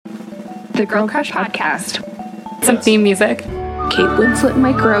the Girl Crush Podcast. Some theme music. Kate Winslet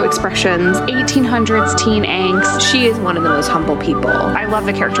micro-expressions, 1800s teen angst. She is one of the most humble people. I love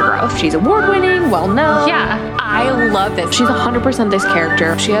the character growth. She's award-winning, well-known. Yeah, I love this. She's 100% this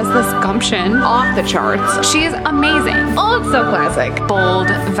character. She has this gumption off the charts. She is amazing. Oh, it's so classic. Bold,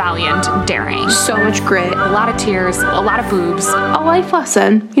 valiant, daring. So much grit. A lot of tears, a lot of boobs. A life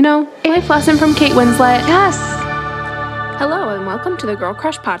lesson, you know? A life lesson from Kate Winslet. Yes. Hello and welcome to the Girl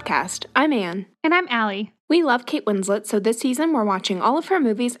Crush Podcast. I'm Anne. And I'm Allie. We love Kate Winslet, so this season we're watching all of her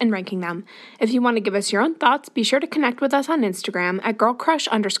movies and ranking them. If you want to give us your own thoughts, be sure to connect with us on Instagram at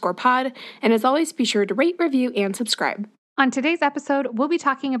girlcrush_pod, and as always, be sure to rate, review, and subscribe. On today's episode, we'll be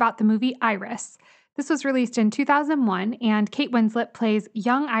talking about the movie Iris. This was released in 2001, and Kate Winslet plays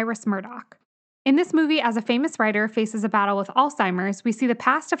young Iris Murdoch. In this movie, as a famous writer faces a battle with Alzheimer's, we see the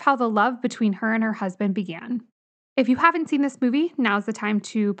past of how the love between her and her husband began. If you haven't seen this movie, now's the time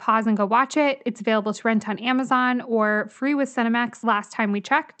to pause and go watch it. It's available to rent on Amazon or free with Cinemax last time we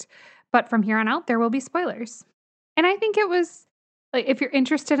checked. But from here on out, there will be spoilers. And I think it was, like, if you're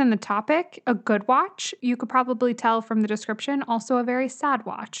interested in the topic, a good watch. You could probably tell from the description, also a very sad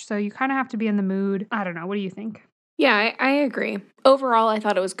watch. So you kind of have to be in the mood. I don't know. What do you think? Yeah, I agree. Overall, I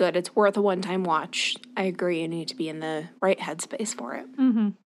thought it was good. It's worth a one-time watch. I agree. You need to be in the right headspace for it.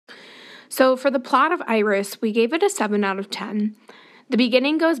 Mm-hmm. So for the plot of Iris, we gave it a 7 out of 10. The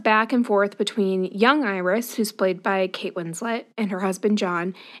beginning goes back and forth between young Iris, who's played by Kate Winslet, and her husband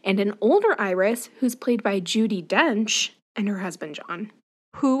John, and an older Iris, who's played by Judi Dench, and her husband John.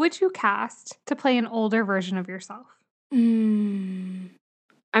 Who would you cast to play an older version of yourself? I mean,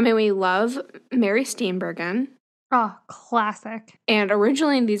 we love Mary Steenburgen. Oh, classic. And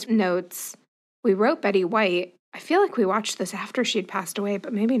originally in these notes, we wrote Betty White. I feel like we watched this after she'd passed away,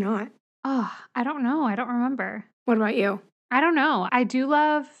 but maybe not. Oh, I don't know. I don't remember. What about you? I don't know. I do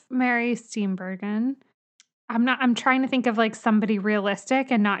love Mary Steenburgen. I'm trying to think of like somebody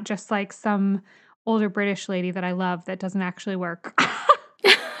realistic and not just like some older British lady that I love that doesn't actually work.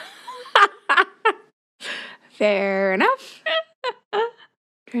 Fair enough.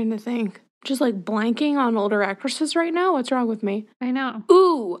 Trying to think. Just like blanking on older actresses right now. What's wrong with me? I know.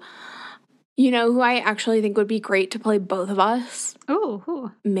 Ooh. You know who I actually think would be great to play both of us? Ooh,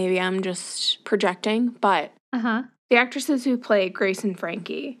 who? Maybe I'm just projecting, but the actresses who play Grace and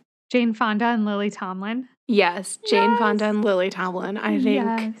Frankie. Jane Fonda and Lily Tomlin. Yes, Jane Fonda and Lily Tomlin. I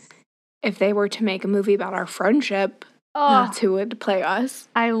think if they were to make a movie about our friendship, that's who would play us.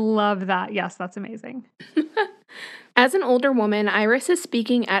 I love that. Yes, that's amazing. As an older woman, Iris is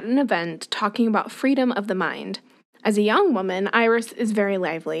speaking at an event talking about freedom of the mind. As a young woman, Iris is very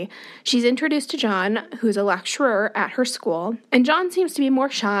lively. She's introduced to John, who's a lecturer at her school, and John seems to be more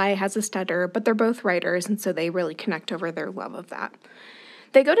shy, has a stutter, but they're both writers, and so they really connect over their love of that.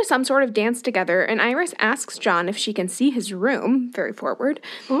 They go to some sort of dance together, and Iris asks John if she can see his room, very forward.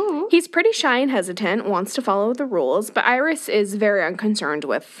 Ooh. He's pretty shy and hesitant, wants to follow the rules, but Iris is very unconcerned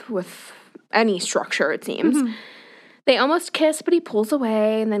with any structure, it seems. Mm-hmm. They almost kiss, but he pulls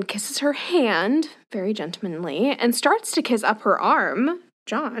away and then kisses her hand, very gentlemanly, and starts to kiss up her arm,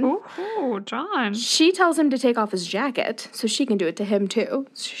 John. Ooh, John. She tells him to take off his jacket so she can do it to him, too.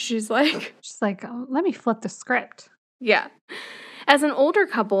 She's like, oh, let me flip the script. Yeah. As an older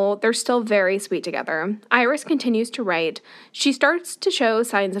couple, they're still very sweet together. Iris continues to write. She starts to show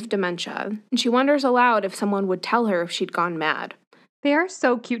signs of dementia, and she wonders aloud if someone would tell her if she'd gone mad. They are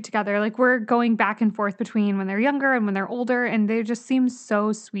so cute together. Like, we're going back and forth between when they're younger and when they're older, and they just seem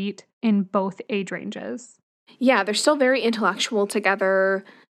so sweet in both age ranges. Yeah, they're still very intellectual together.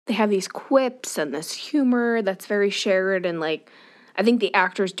 They have these quips and this humor that's very shared, and, like, I think the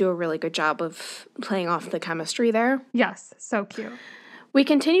actors do a really good job of playing off the chemistry there. Yes, so cute. We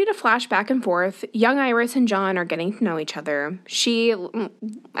continue to flash back and forth. Young Iris and John are getting to know each other. She,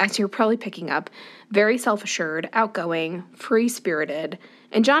 as you're probably picking up, very self-assured, outgoing, free-spirited.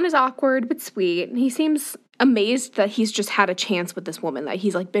 And John is awkward but sweet. He seems amazed that he's just had a chance with this woman, that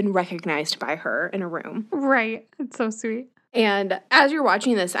he's like been recognized by her in a room. Right. It's so sweet. And as you're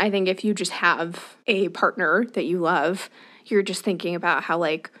watching this, I think if you just have a partner that you love, you're just thinking about how,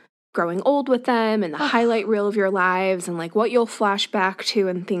 like, growing old with them and the highlight reel of your lives and, like, what you'll flash back to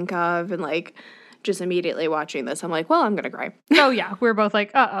and think of, and, like, just immediately watching this, I'm like, well, I'm going to cry. Oh, yeah. We're both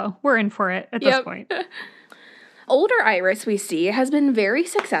like, we're in for it at this point. Older Iris, we see, has been very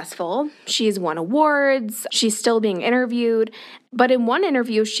successful. She's won awards. She's still being interviewed. But in one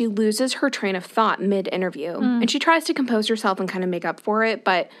interview, she loses her train of thought mid-interview. And she tries to compose herself and kind of make up for it,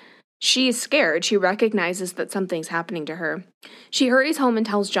 but she's scared. She recognizes that something's happening to her. She hurries home and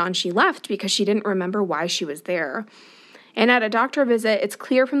tells John she left because she didn't remember why she was there. And at a doctor visit, it's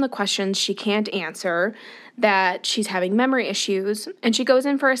clear from the questions she can't answer that she's having memory issues. And she goes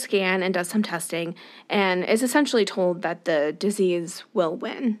in for a scan and does some testing and is essentially told that the disease will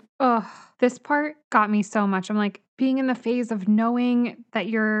win. Ugh, this part got me so much. I'm like, being in the phase of knowing that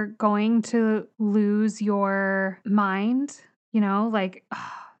you're going to lose your mind, like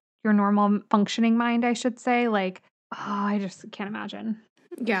your normal functioning mind, I should say. Like, I just can't imagine.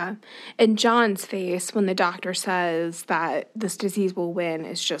 Yeah. And John's face when the doctor says that this disease will win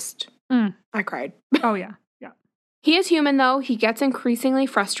is just, I cried. Oh, yeah. Yeah. He is human, though. He gets increasingly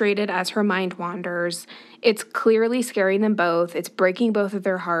frustrated as her mind wanders. It's clearly scaring them both. It's breaking both of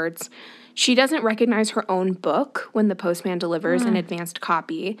their hearts. She doesn't recognize her own book when the postman delivers an advanced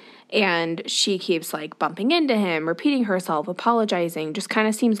copy, and she keeps, bumping into him, repeating herself, apologizing, just kind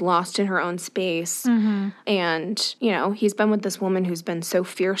of seems lost in her own space. Mm-hmm. And, he's been with this woman who's been so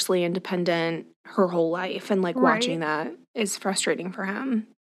fiercely independent her whole life, and, watching that is frustrating for him.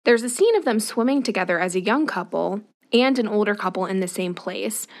 There's a scene of them swimming together as a young couple and an older couple in the same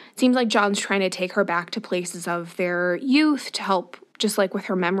place. It seems like John's trying to take her back to places of their youth to help just with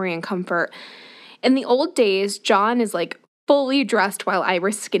her memory and comfort. In the old days, John is fully dressed while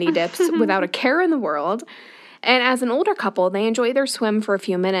Iris skinny dips without a care in the world. And as an older couple, they enjoy their swim for a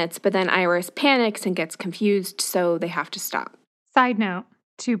few minutes, but then Iris panics and gets confused, so they have to stop. Side note,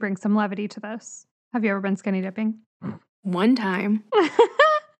 to bring some levity to this, have you ever been skinny dipping? One time.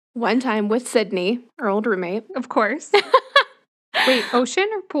 One time with Sydney, our old roommate. Of course. Wait, ocean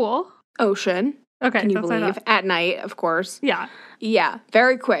or pool? Ocean. Okay. Can you believe? At night, of course. Yeah. Yeah.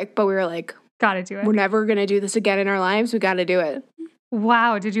 Very quick, but we were like, gotta do it. We're never going to do this again in our lives. We got to do it.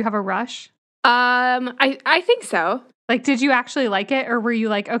 Wow. Did you have a rush? I think so. Did you actually like it, or were you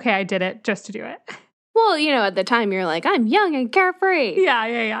like, okay, I did it just to do it? Well, at the time you're like, I'm young and carefree.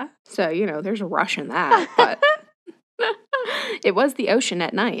 Yeah. So, there's a rush in that, but it was the ocean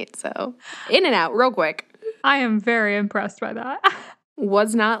at night. So in and out real quick. I am very impressed by that.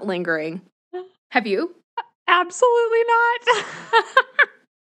 Was not lingering. Have you? Absolutely not.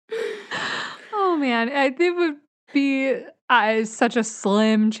 Oh, man. It would be such a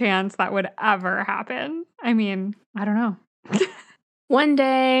slim chance that would ever happen. I mean, I don't know. One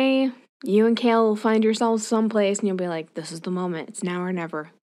day, you and Kale will find yourselves someplace and you'll be like, this is the moment. It's now or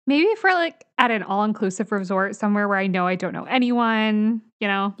never. Maybe for at an all-inclusive resort somewhere where I know I don't know anyone,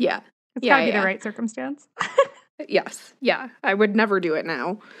 Yeah. It's gotta be the right circumstance. Yes. Yeah. I would never do it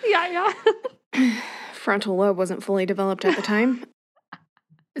now. Yeah. Frontal lobe wasn't fully developed at the time.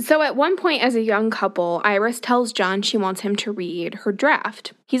 So at one point as a young couple, Iris tells John she wants him to read her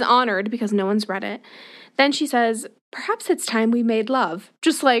draft. He's honored because no one's read it. Then she says, perhaps it's time we made love.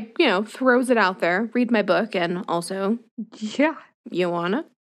 Just throws it out there. Read my book and also, yeah. You wanna?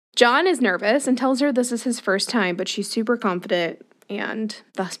 John is nervous and tells her this is his first time, but she's super confident, and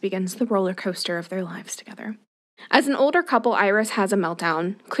thus begins the roller coaster of their lives together. As an older couple, Iris has a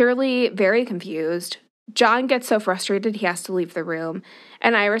meltdown, clearly very confused. John gets so frustrated he has to leave the room,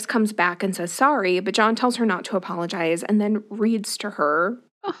 and Iris comes back and says sorry, but John tells her not to apologize and then reads to her.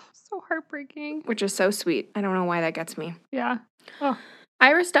 Oh, so heartbreaking. Which is so sweet. I don't know why that gets me. Yeah. Oh.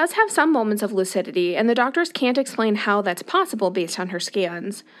 Iris does have some moments of lucidity, and the doctors can't explain how that's possible based on her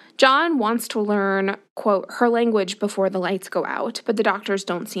scans. John wants to learn, quote, her language before the lights go out, but the doctors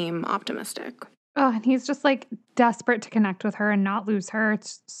don't seem optimistic. Oh, and he's just desperate to connect with her and not lose her.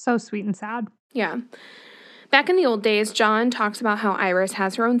 It's so sweet and sad. Yeah. Back in the old days, John talks about how Iris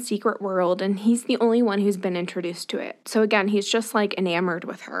has her own secret world, and he's the only one who's been introduced to it. So again, he's just enamored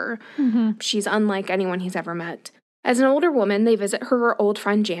with her. Mm-hmm. She's unlike anyone he's ever met. As an older woman, they visit her old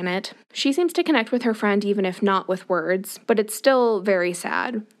friend Janet. She seems to connect with her friend even if not with words, but it's still very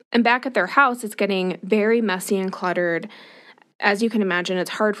sad. And back at their house, it's getting very messy and cluttered. As you can imagine,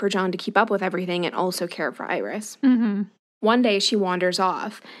 it's hard for John to keep up with everything and also care for Iris. Mm-hmm. One day, she wanders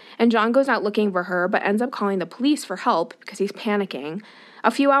off, and John goes out looking for her, but ends up calling the police for help because he's panicking.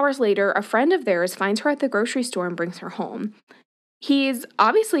 A few hours later, a friend of theirs finds her at the grocery store and brings her home. He's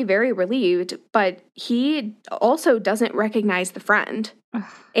obviously very relieved, but he also doesn't recognize the friend.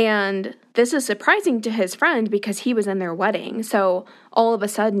 And this is surprising to his friend because he was in their wedding. So all of a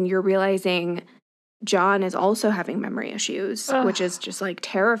sudden, you're realizing John is also having memory issues, which is just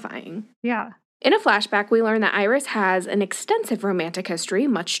terrifying. Yeah. In a flashback, we learn that Iris has an extensive romantic history,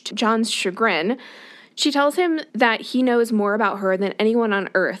 much to John's chagrin. She tells him that he knows more about her than anyone on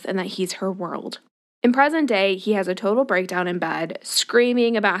Earth and that he's her world. In present day, he has a total breakdown in bed,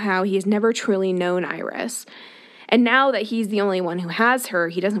 screaming about how he's never truly known Iris. And now that he's the only one who has her,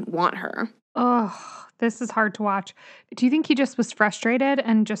 he doesn't want her. Oh, this is hard to watch. Do you think he just was frustrated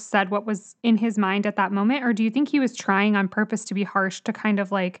and just said what was in his mind at that moment? Or do you think he was trying on purpose to be harsh to kind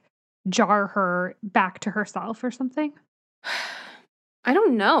of like jar her back to herself or something? I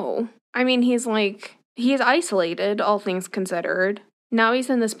don't know. I mean, he is isolated, all things considered. Now he's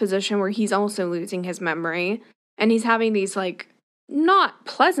in this position where he's also losing his memory. And he's having these, like, not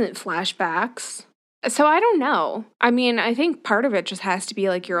pleasant flashbacks. So I don't know. I mean, I think part of it just has to be,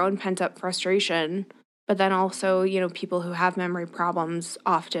 like, your own pent-up frustration. But then also, you know, people who have memory problems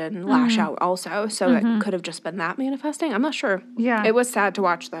often lash out also. So it could have just been that manifesting. I'm not sure. Yeah. It was sad to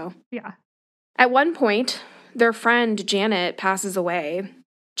watch, though. Yeah. At one point, their friend Janet passes away.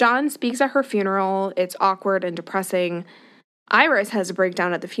 John speaks at her funeral. It's awkward and depressing. Iris has a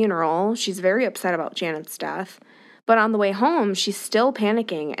breakdown at the funeral. She's very upset about Janet's death. But on the way home, she's still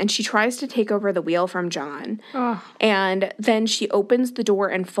panicking, and she tries to take over the wheel from John. Oh. And then she opens the door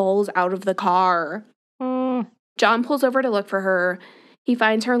and falls out of the car. Oh. John pulls over to look for her. He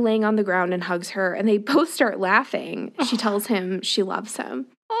finds her laying on the ground and hugs her, and they both start laughing. She tells him she loves him.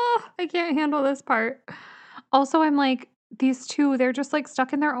 Oh, I can't handle this part. Also, I'm like, these two, they're just like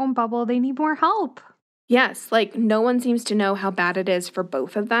stuck in their own bubble. They need more help. Yes, like no one seems to know how bad it is for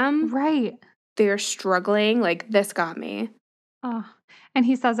both of them. Right. They're struggling. Like, this got me. Oh. And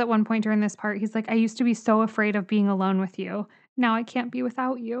he says at one point during this part, he's like, I used to be so afraid of being alone with you. Now I can't be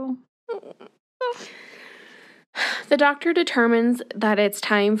without you. The doctor determines that it's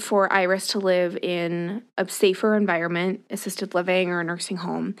time for Iris to live in a safer environment, assisted living or a nursing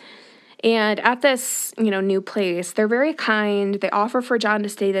home. And at this, new place, they're very kind. They offer for John to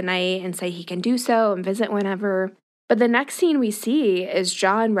stay the night and say he can do so and visit whenever. But the next scene we see is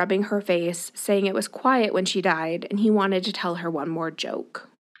John rubbing her face, saying it was quiet when she died, and he wanted to tell her one more joke.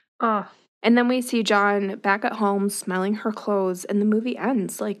 Oh. And then we see John back at home smelling her clothes, and the movie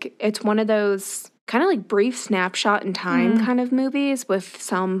ends. Like, it's one of those kind of like brief snapshot in time kind of movies with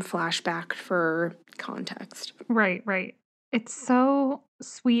some flashback for context. Right, right. It's so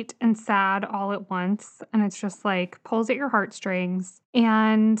sweet and sad all at once. And it's just like pulls at your heartstrings.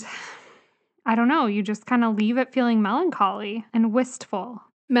 And I don't know, you just kind of leave it feeling melancholy and wistful.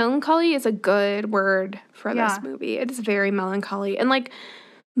 Melancholy is a good word for this movie. It is very melancholy. And like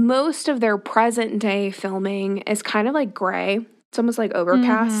most of their present day filming is kind of like gray. It's almost like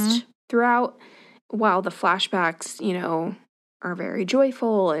overcast throughout, while the flashbacks, are very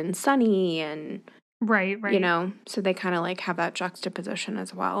joyful and sunny and right. So they kind of like have that juxtaposition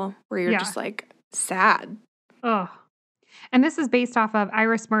as well, where you're just like sad. Oh. And this is based off of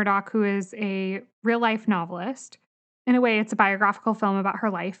Iris Murdoch, who is a real life novelist. In a way, it's a biographical film about her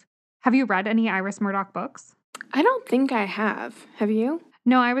life. Have you read any Iris Murdoch books? I don't think I have. Have you?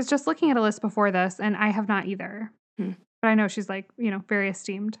 No, I was just looking at a list before this, and I have not either. But I know she's like, very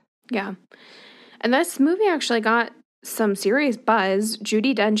esteemed. Yeah. And this movie actually got some serious buzz.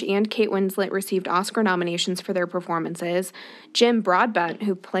 Judi Dench and Kate Winslet received Oscar nominations for their performances. Jim Broadbent,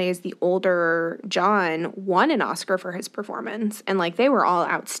 who plays the older John, won an Oscar for his performance. And, they were all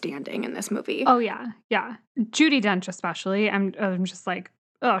outstanding in this movie. Oh, yeah. Yeah. Judi Dench especially. I'm just like,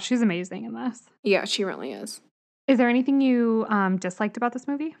 oh, she's amazing in this. Yeah, she really is. Is there anything you disliked about this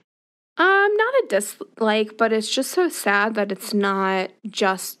movie? Not a dislike, but it's just so sad that it's not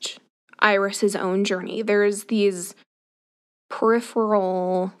just Iris's own journey. There's these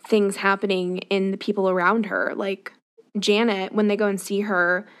peripheral things happening in the people around her. Like Janet, when they go and see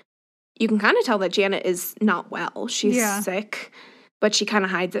her, you can kind of tell that Janet is not well. She's sick, but she kind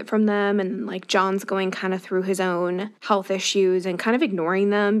of hides it from them. And John's going kind of through his own health issues and kind of ignoring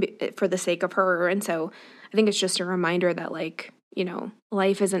them for the sake of her. And so I think it's just a reminder that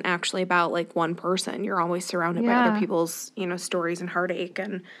life isn't actually about one person. You're always surrounded by other people's, stories and heartache.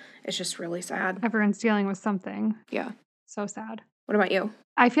 And it's just really sad. Everyone's dealing with something. Yeah. So sad. What about you?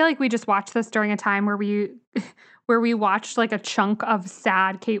 I feel like we just watched this during a time where we watched a chunk of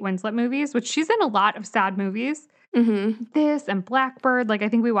sad Kate Winslet movies, which she's in a lot of sad movies. Mm-hmm. This and Blackbird, I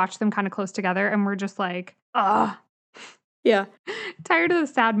think we watched them kind of close together, and we're just like, ugh. Yeah. Tired of the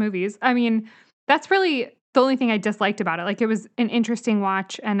sad movies. I mean, that's really the only thing I disliked about it. It was an interesting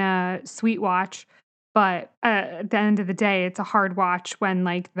watch and a sweet watch, but at the end of the day, it's a hard watch when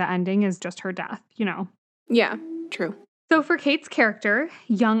the ending is just her death, Yeah, true. So for Kate's character,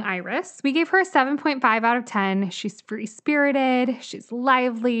 young Iris, we gave her a 7.5 out of 10. She's free-spirited, she's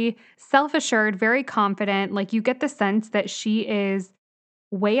lively, self-assured, very confident. You get the sense that she is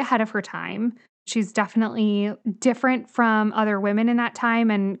way ahead of her time. She's definitely different from other women in that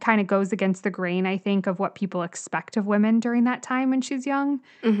time and kind of goes against the grain, I think, of what people expect of women during that time when she's young.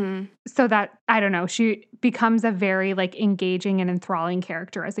 Mm-hmm. So that, I don't know, she becomes a very engaging and enthralling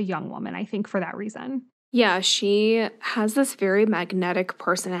character as a young woman, I think, for that reason. Yeah, she has this very magnetic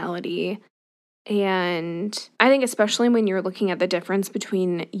personality. And I think especially when you're looking at the difference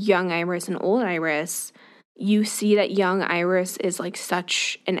between young Iris and old Iris, you see that young Iris is like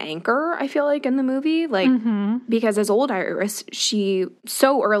such an anchor, I feel like, in the movie. Like, because as old Iris, she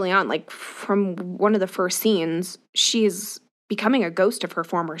so early on, like from one of the first scenes, she's becoming a ghost of her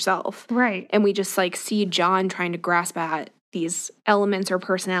former self. Right. And we just like see John trying to grasp at these elements or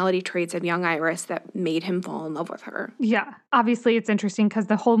personality traits of young Iris that made him fall in love with her. Yeah. Obviously, it's interesting because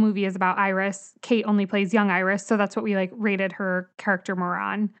the whole movie is about Iris. Kate only plays young Iris, so that's what we like rated her character more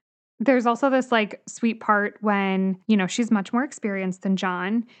on. There's also this like sweet part when, you know, she's much more experienced than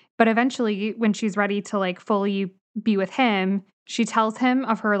John, but eventually when she's ready to like fully be with him, she tells him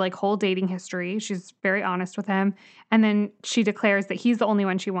of her like whole dating history. She's very honest with him. And then she declares that he's the only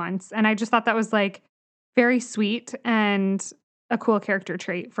one she wants. And I just thought that was like very sweet and a cool character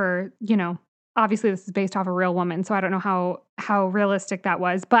trait for, you know, obviously this is based off a real woman, so I don't know how realistic that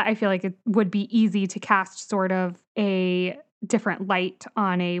was, but I feel like it would be easy to cast sort of a different light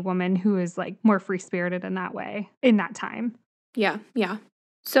on a woman who is like more free-spirited in that way in that time. Yeah.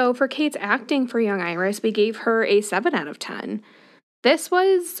 So for Kate's acting for young Iris, we gave her a 7 out of 10. This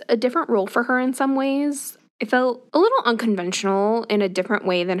was a different role for her in some ways. It felt a little unconventional in a different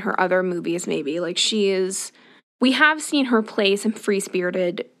way than her other movies, maybe. Like we have seen her play some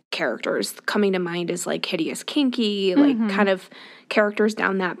free-spirited characters. Coming to mind is like Hideous Kinky, like kind of characters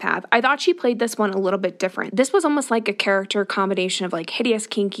down that path. I thought she played this one a little bit different. This was almost like a character combination of like Hideous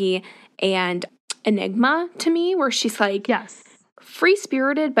Kinky and Enigma to me, where she's like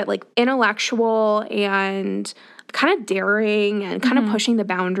free-spirited, but like intellectual and kind of daring and kind of pushing the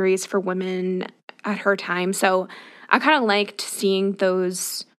boundaries for women at her time. So I kind of liked seeing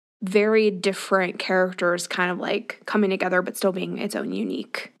those very different characters kind of like coming together, but still being its own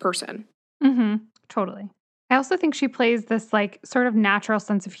unique person. Totally. I also think she plays this like sort of natural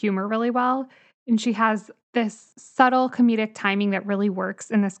sense of humor really well. And she has this subtle comedic timing that really works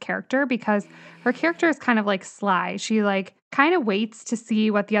in this character because her character is kind of like sly. She like kind of waits to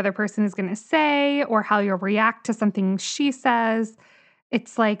see what the other person is going to say or how you'll react to something she says.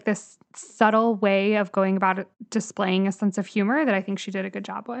 It's like this subtle way of going about it, displaying a sense of humor that I think she did a good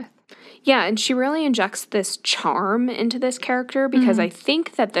job with. Yeah, and she really injects this charm into this character because I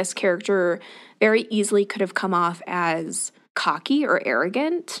think that this character very easily could have come off as cocky or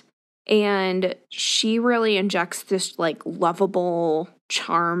arrogant. And she really injects this like lovable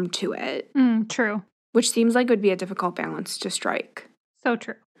charm to it. True. Which seems like would be a difficult balance to strike. So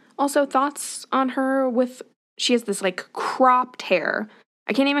true. Also, thoughts on her with, she has this like cropped hair.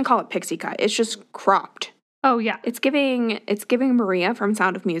 I can't even call it pixie cut. It's just cropped. Oh, yeah. It's giving Maria from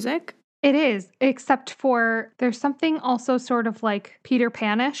Sound of Music. It is, except for there's something also sort of like Peter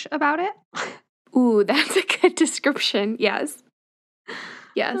Pan-ish about it. Ooh, that's a good description. Yes.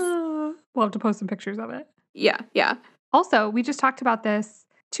 We'll have to post some pictures of it. Yeah. Also, we just talked about this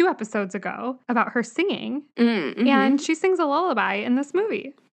 2 episodes ago about her singing, and she sings a lullaby in this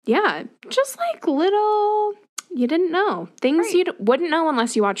movie. Yeah, just like little, you didn't know. Things you wouldn't know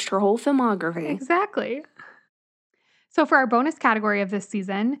unless you watched her whole filmography. Exactly. So for our bonus category of this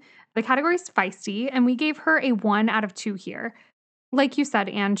season, the category is feisty, and we gave her a 1 out of 2 here. Like you said,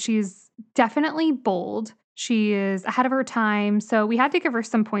 Anne, she's definitely bold. She is ahead of her time, so we had to give her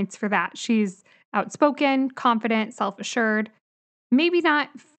some points for that. She's outspoken, confident, self-assured. Maybe not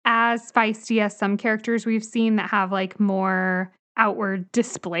as feisty as some characters we've seen that have like more outward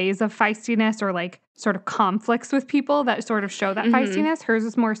displays of feistiness or like sort of conflicts with people that sort of show that feistiness. Hers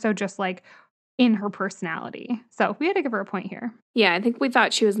is more so just like in her personality. So we had to give her a point here. Yeah, I think we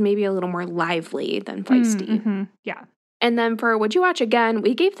thought she was maybe a little more lively than feisty. Yeah. And then for Would You Watch Again,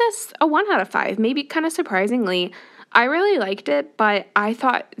 we gave this a 1 out of 5, maybe kind of surprisingly. I really liked it, but I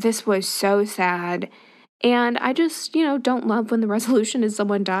thought this was so sad. And I just, don't love when the resolution is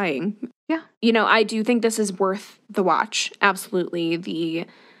someone dying. Yeah. I do think this is worth the watch. Absolutely. The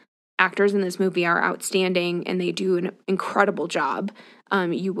actors in this movie are outstanding and they do an incredible job.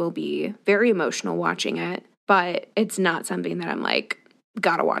 You will be very emotional watching it, but it's not something that I'm like,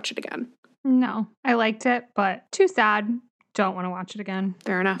 gotta watch it again. No, I liked it, but too sad. Don't want to watch it again.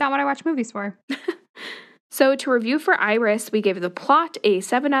 Fair enough. Not what I watch movies for. So to review for Iris, we gave the plot a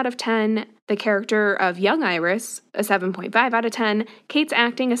 7 out of 10, the character of young Iris a 7.5 out of 10, Kate's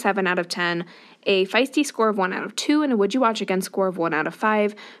acting a 7 out of 10, a feisty score of 1 out of 2, and a Would You Watch Again score of 1 out of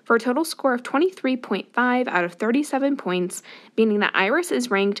 5, for a total score of 23.5 out of 37 points, meaning that Iris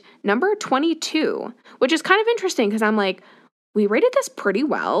is ranked number 22, which is kind of interesting because I'm like, we rated this pretty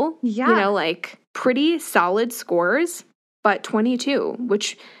well. Yeah. Like pretty solid scores, but 22,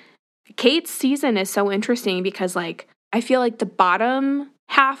 which Kate's season is so interesting because, like, I feel like the bottom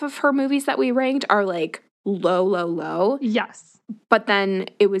half of her movies that we ranked are, like, low. Yes. But then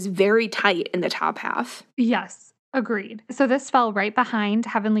it was very tight in the top half. Yes. Agreed. So this fell right behind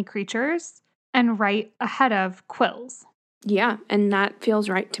Heavenly Creatures and right ahead of Quills. Yeah, and that feels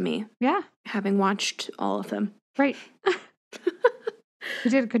right to me. Yeah. Having watched all of them. Right.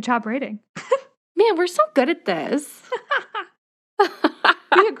 You did a good job rating. Man, we're so good at this.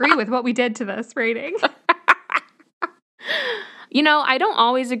 We agree with what we did to this rating. You know, I don't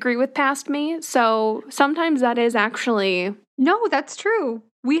always agree with Past Me, so sometimes that is actually... No, that's true.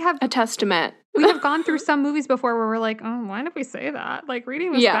 We have a testament. We have gone through some movies before where we're like, oh, why did we say that? Like,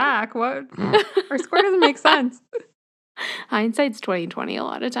 reading this back, what? Our score doesn't make sense. Hindsight's 20/20 a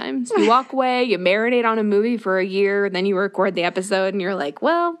lot of times. You walk away, you marinate on a movie for a year, then you record the episode, and you're like,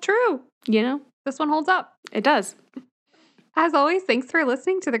 well, true. You know? This one holds up. It does. As always, thanks for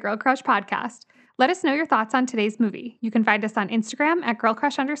listening to the Girl Crush podcast. Let us know your thoughts on today's movie. You can find us on Instagram at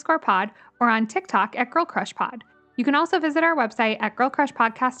girlcrush_pod or on TikTok at girlcrushpod. You can also visit our website at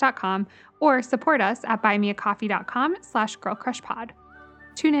girlcrushpodcast.com or support us at buymeacoffee.com/girlcrushpod.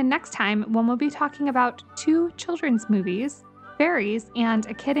 Tune in next time when we'll be talking about 2 children's movies, Fairies, and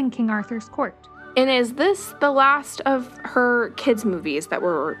A Kid in King Arthur's Court. And is this the last of her kids' movies that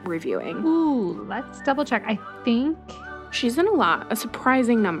we're reviewing? Ooh, let's double check. I think... She's in a lot, a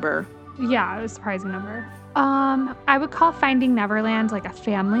surprising number. Yeah, a surprising number. I would call Finding Neverland like a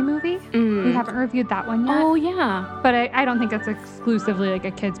family movie. We haven't reviewed that one yet. Oh, yeah. But I don't think it's exclusively like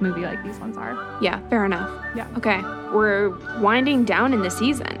a kid's movie like these ones are. Yeah, fair enough. Yeah. Okay, we're winding down in the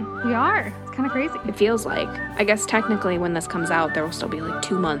season. We are. It's kind of crazy. It feels like. I guess technically when this comes out, there will still be like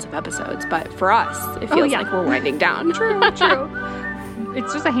 2 months of episodes. But for us, it feels like we're winding down. True.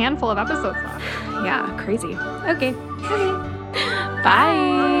 It's just a handful of episodes left. Yeah, crazy. Okay. Bye.